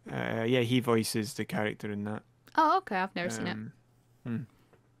 he voices the character in that. Oh, okay. I've never seen it.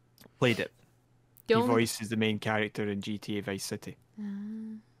 Played it. He voices the main character in GTA Vice City.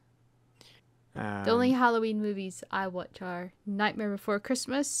 The only Halloween movies I watch are Nightmare Before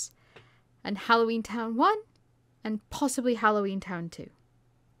Christmas and Halloween Town 1 and possibly Halloween Town 2.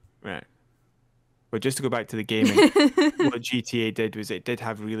 Right. But just to go back to the gaming, what GTA did was it did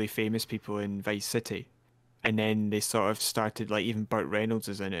have really famous people in Vice City. And then they sort of started, like, even Burt Reynolds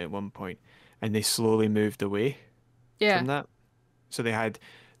is in it at one point. And they slowly moved away from that. So they had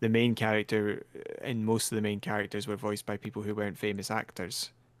the main character, and most of the main characters were voiced by people who weren't famous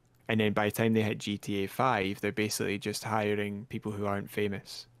actors. And then by the time they hit GTA 5, they're basically just hiring people who aren't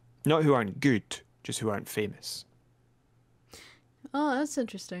famous. Not who aren't good, just who aren't famous. Oh, that's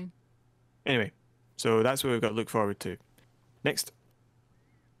interesting. Anyway, so that's what we've got to look forward to. Next,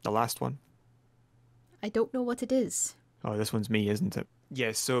 the last one. I don't know what it is. Oh, this one's me, isn't it?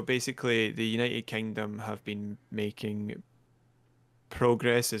 Yes, so basically, the United Kingdom have been making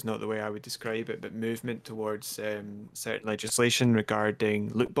progress, is not the way I would describe it, but movement towards certain legislation regarding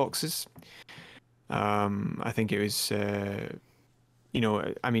loot boxes. I think it was,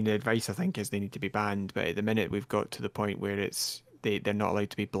 I mean, the advice I think is they need to be banned, but at the minute we've got to the point where they're not allowed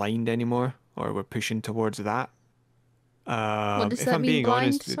to be blind anymore, or we're pushing towards that. What does If that I'm mean, being blind?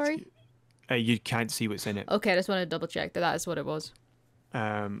 honest, Sorry? you can't see what's in it. Okay, I just wanted to double check that that is what it was.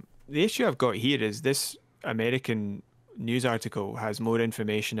 The issue I've got here is this American news article has more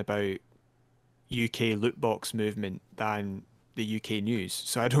information about UK loot box movement than the UK news.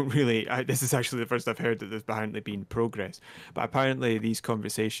 So I don't really. This is actually the first I've heard that there's apparently been progress. But apparently, these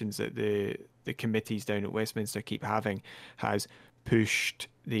conversations that the committees down at Westminster keep having has pushed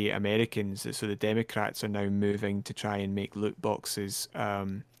the Americans. So the Democrats are now moving to try and make loot boxes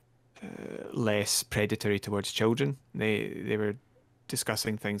less predatory towards children. They were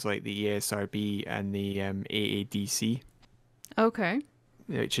discussing things like the ESRB and the AADC, Okay.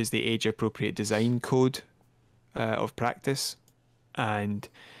 which is the Age Appropriate Design Code of Practice, and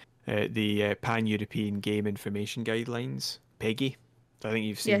the Pan European Game Information Guidelines, PEGI. I think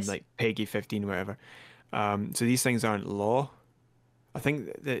you've seen Yes. like PEGI 15, whatever. So these things aren't law. I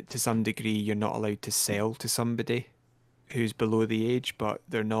think that to some degree you're not allowed to sell to somebody who's below the age, but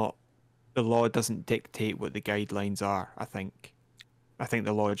they're not. The law doesn't dictate what the guidelines are, I think. I think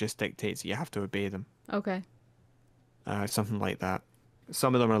the law just dictates that you have to obey them. Okay. Something like that.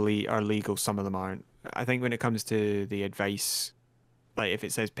 Some of them are legal, some of them aren't. I think when it comes to the advice, like if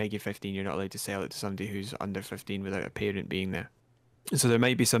it says PEGI 15, you're not allowed to sell it to somebody who's under 15 without a parent being there. So there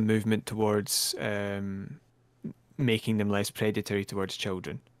might be some movement towards making them less predatory towards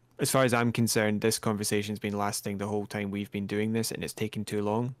children. As far as I'm concerned, this conversation's been lasting the whole time we've been doing this, and it's taken too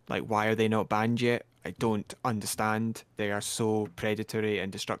long. Like, why are they not banned yet? I don't understand. They are so predatory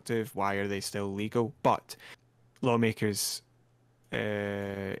and destructive. Why are they still legal? But lawmakers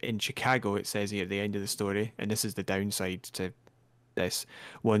in Chicago, it says here at the end of the story, and this is the downside to this,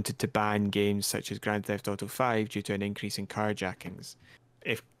 wanted to ban games such as Grand Theft Auto 5 due to an increase in carjackings.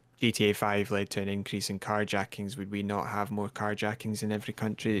 If GTA 5 led to an increase in carjackings, would we not have more carjackings in every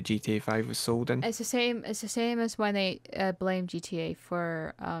country that GTA 5 was sold in? It's the same. It's the same as when they blame GTA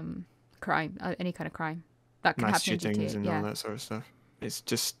for crime, any kind of crime that can Mass happen in shootings GTA. and all Yeah. that sort of stuff. It's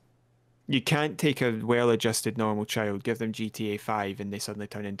just, you can't take a well-adjusted normal child, give them GTA 5, and they suddenly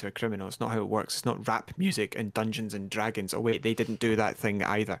turn into a criminal. It's not how it works. It's not rap music and Dungeons and Dragons. Oh wait, they didn't do that thing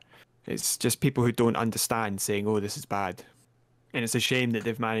either. It's just people who don't understand saying, "Oh, this is bad." And it's a shame that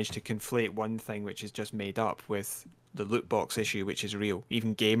they've managed to conflate one thing which is just made up with the loot box issue, which is real.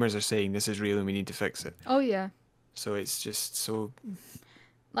 Even gamers are saying this is real and we need to fix it. Oh yeah. So it's just so.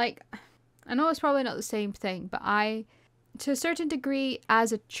 Like, I know it's probably not the same thing, but to a certain degree,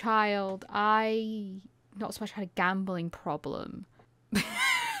 as a child, I not so much had a gambling problem.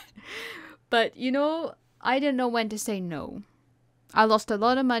 But, I didn't know when to say no. I lost a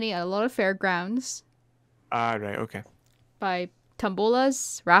lot of money at a lot of fairgrounds Ah, right, okay. by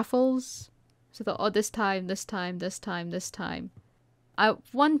tombolas, raffles. So I thought, oh, this time, this time, this time, this time. At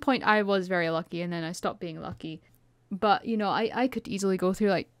one point, I was very lucky, and then I stopped being lucky. But, I could easily go through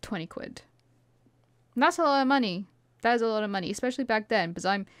like 20 quid. And that's a lot of money. That is a lot of money, especially back then, because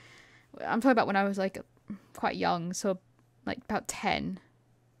I'm talking about when I was like quite young, so like about 10.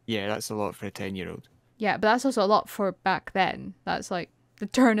 Yeah, that's a lot for a 10-year-old. Yeah, but that's also a lot for back then. That's like the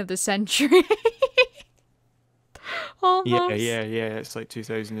turn of the century. Yeah, Almost. yeah. It's like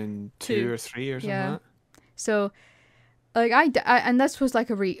 2002 Two. or 3 or something Yeah. like that. So, like, and this was like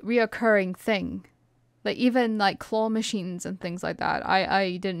a reoccurring thing. Like, even like claw machines and things like that.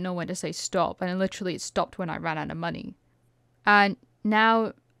 I didn't know when to say stop, and literally it stopped when I ran out of money. And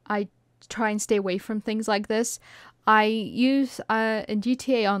now I try and stay away from things like this. I use, in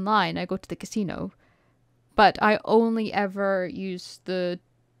GTA Online, I go to the casino, but I only ever use the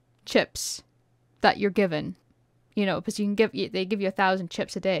chips that you're given. Because they give you 1,000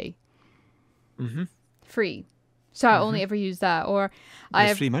 chips a day. Mm-hmm. Free. So I only ever use that, or I It's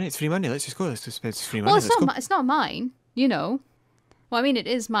have. free money. It's free money. Let's just go. Let's just spend free money. Well, Let's go. it's not mine. Well, I mean, it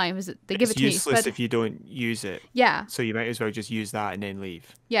is mine because they give It's it to me. useless But if you don't use it. yeah, So you might as well just use that and then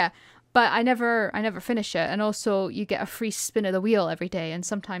leave. yeah. But I never finish it, and also you get a free spin of the wheel every day, and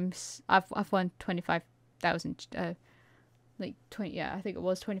sometimes I've won 25,000. Like 20. Yeah, I think it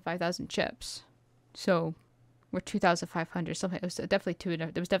was 25,000 chips. So Or 2,500, something. It was definitely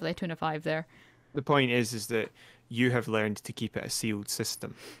there was definitely a 2 and a 5 there. The point is that you have learned to keep it a sealed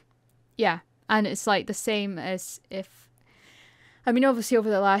system. Yeah. And it's like the same as if, I mean, obviously over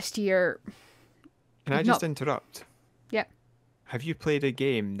the last year. Can I just interrupt? Yeah. Have you played a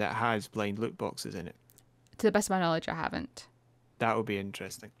game that has blind loot boxes in it? To the best of my knowledge, I haven't. That would be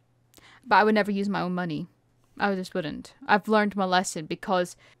interesting. But I would never use my own money. I just wouldn't. I've learned my lesson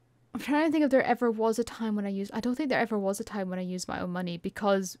because I'm trying to think if there ever was a time when I don't think there ever was a time when I used my own money,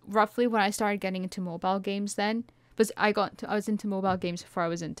 because roughly when I started getting into mobile games then, because I was into mobile games before I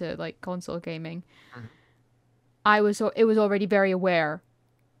was into like console gaming. It was already very aware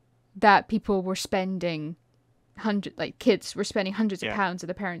that people were spending kids were spending hundreds of pounds of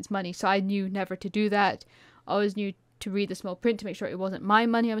their parents' money. So I knew never to do that. I always knew to read the small print to make sure it wasn't my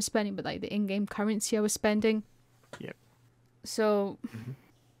money I was spending, but like the in-game currency I was spending. Yep. So,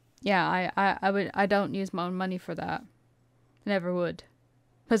 yeah, I don't use my own money for that. I never would,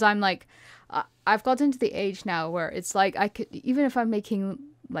 because I'm like, I've gotten to the age now where it's like I could, even if I'm making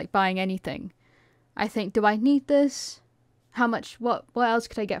like buying anything, I think, do I need this? How much? What else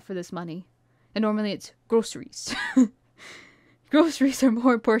could I get for this money? And normally it's groceries. Groceries are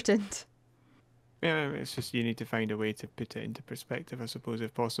more important. Yeah, it's just you need to find a way to put it into perspective, I suppose,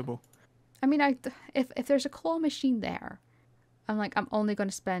 if possible. I mean, if there's a claw machine there, I'm like, I'm only going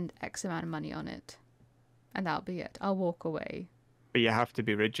to spend X amount of money on it. And that'll be it. I'll walk away. But you have to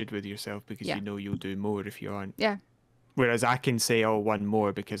be rigid with yourself because you know you'll do more if you aren't. Yeah. Whereas I can say, oh, one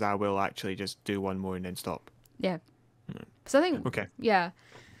more because I will actually just do one more and then stop. Yeah. So I think, yeah.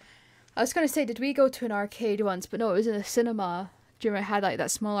 I was going to say, did we go to an arcade once? But no, it was in a cinema. Do you remember it had like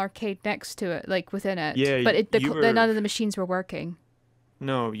that small arcade next to it, like within it? Yeah, but none of the machines were working.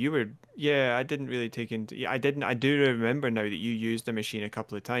 No, you were. Yeah, I didn't really take into. Yeah, I didn't. I do remember now that you used the machine a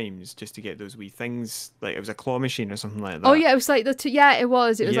couple of times just to get those wee things. Like it was a claw machine or something like that. Oh yeah, it was like the two. Yeah, it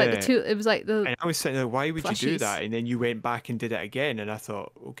was. It was like the two. It was like the. And I was sitting there. Why would flashies. you do that? And then you went back and did it again, and I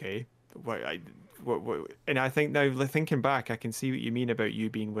thought, okay, what? And I think now, thinking back, I can see what you mean about you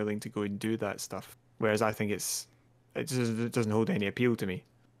being willing to go and do that stuff. Whereas I think it doesn't hold any appeal to me.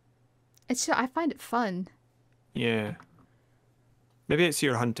 It's just, I find it fun. Yeah. Maybe it's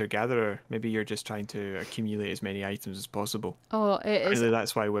your hunter-gatherer. Maybe you're just trying to accumulate as many items as possible. Oh, it is. Really,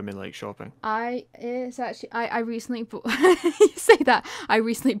 that's why women like shopping. I recently bought... you say that. I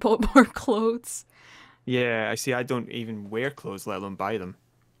recently bought more clothes. Yeah, I see. I don't even wear clothes, let alone buy them.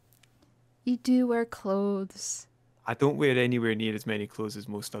 You do wear clothes. I don't wear anywhere near as many clothes as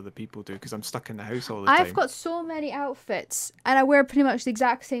most other people do because I'm stuck in the house all the time. I've got so many outfits and I wear pretty much the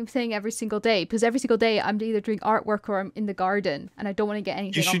exact same thing every single day because every single day I'm either doing artwork or I'm in the garden and I don't want to get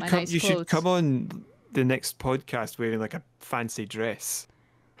anything on my nice clothes. You should come on the next podcast wearing like a fancy dress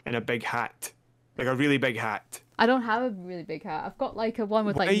and a big hat. Like a really big hat. I don't have a really big hat. I've got like a one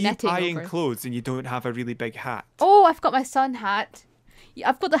with like netting over. Why are you buying clothes and you don't have a really big hat? Oh, I've got my sun hat.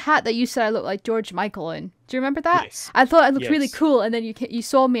 I've got the hat that you said I look like George Michael in. Do you remember that? Yes. I thought I looked really cool, and then you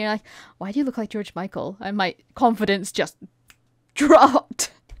saw me and you're like, why do you look like George Michael? And my confidence just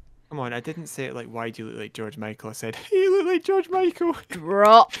dropped. Come on, I didn't say it like, why do you look like George Michael? I said, hey, you look like George Michael.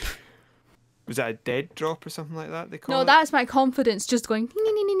 Drop. Was that a dead drop or something like that they call it? No, that's my confidence just going...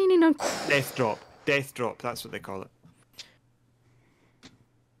 Death drop. Death drop, that's what they call it.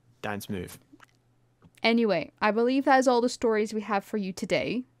 Dance move. Anyway, I believe that is all the stories we have for you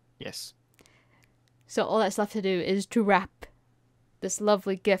today. Yes. So all that's left to do is to wrap this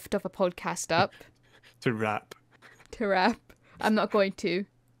lovely gift of a podcast up. To wrap. To wrap. I'm not going to.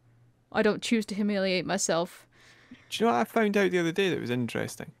 I don't choose to humiliate myself. Do you know what I found out the other day that was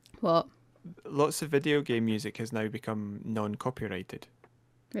interesting? What? Lots of video game music has now become non-copyrighted.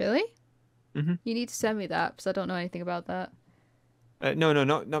 Really? Mm-hmm. You need to send me that because I don't know anything about that. No,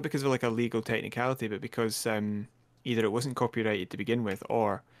 not because of like a legal technicality, but because either it wasn't copyrighted to begin with,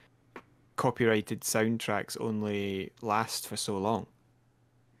 or copyrighted soundtracks only last for so long.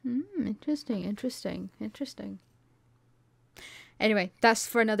 Interesting. Anyway, that's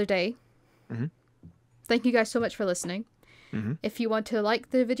for another day. Mm-hmm. Thank you guys so much for listening. Mm-hmm. If you want to like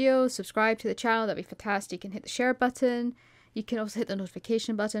the video, subscribe to the channel, that'd be fantastic. You can hit the share button. You can also hit the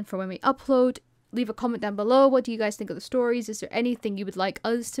notification button for when we upload. Leave a comment down below. What do you guys think of the stories? Is there anything you would like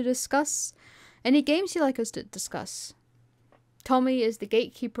us to discuss? Any games you'd like us to discuss? Tommy is the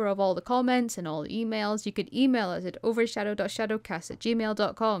gatekeeper of all the comments and all the emails. You could email us at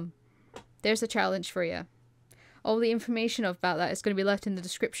overshadow.shadowcast@gmail.com. There's a challenge for you. All the information about that is going to be left in the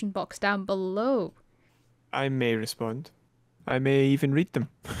description box down below. I may respond. I may even read them.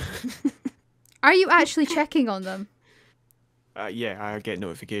 Are you actually checking on them? Yeah, I get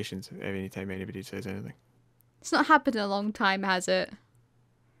notifications anytime anybody says anything. It's not happened in a long time, has it?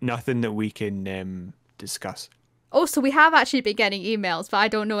 Nothing that we can discuss. Also, we have actually been getting emails, but I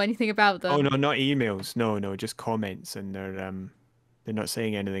don't know anything about Oh them. no, not emails. No, no, just comments, and they're not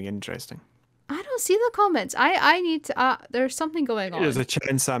saying anything interesting. I don't see the comments. I need to. There's something going There's on. a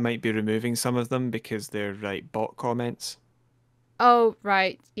chance I might be removing some of them because they're like bot comments. Oh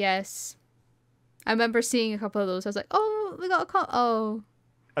right, yes. I remember seeing a couple of those. I was like, oh, we got a call. Oh,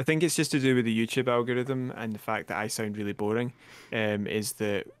 I think it's just to do with the YouTube algorithm and the fact that I sound really boring. Is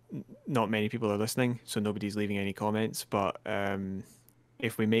that not many people are listening, so nobody's leaving any comments. But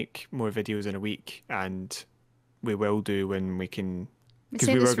if we make more videos in a week, and we will do when we can, been because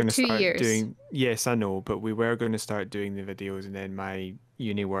saying we this were for going to two start years. doing, yes, I know, but we were going to start doing the videos, and then my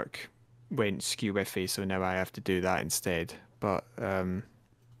uni work went skew whiffy, so now I have to do that instead. But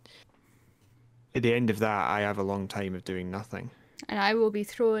at the end of that, I have a long time of doing nothing. And I will be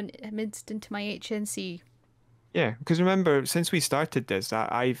thrown amidst into my HNC. Yeah, because remember, since we started this,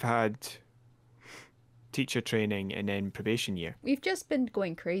 I've had teacher training and then probation year. We've just been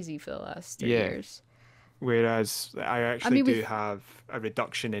going crazy for the last 3 Yeah. years. Whereas I I actually mean, do we've have a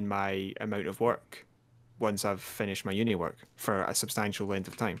reduction in my amount of work once I've finished my uni work for a substantial length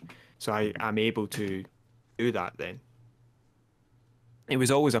of time. So I'm able to do that then. It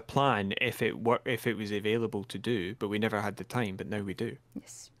was always a plan if it was available to do, but we never had the time, but now we do.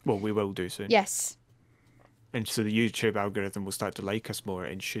 yes, Well, we will do soon. yes, And so the YouTube algorithm will start to like us more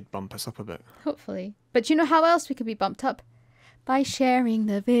and should bump us up a bit. hopefully. But you know how else we could be bumped up? By sharing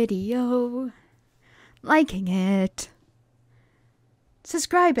the video, liking it, Sounds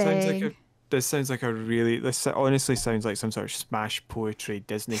like subscribing. this sounds like a really this honestly sounds like some sort of smash poetry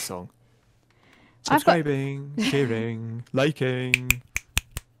Disney song. I've got. Subscribing, sharing, liking.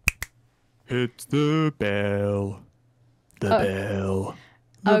 Hit the bell. The Oh, bell.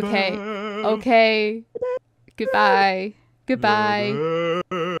 The okay, bell. okay. Goodbye. Goodbye. The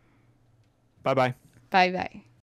bell. Bye bye. Bye bye.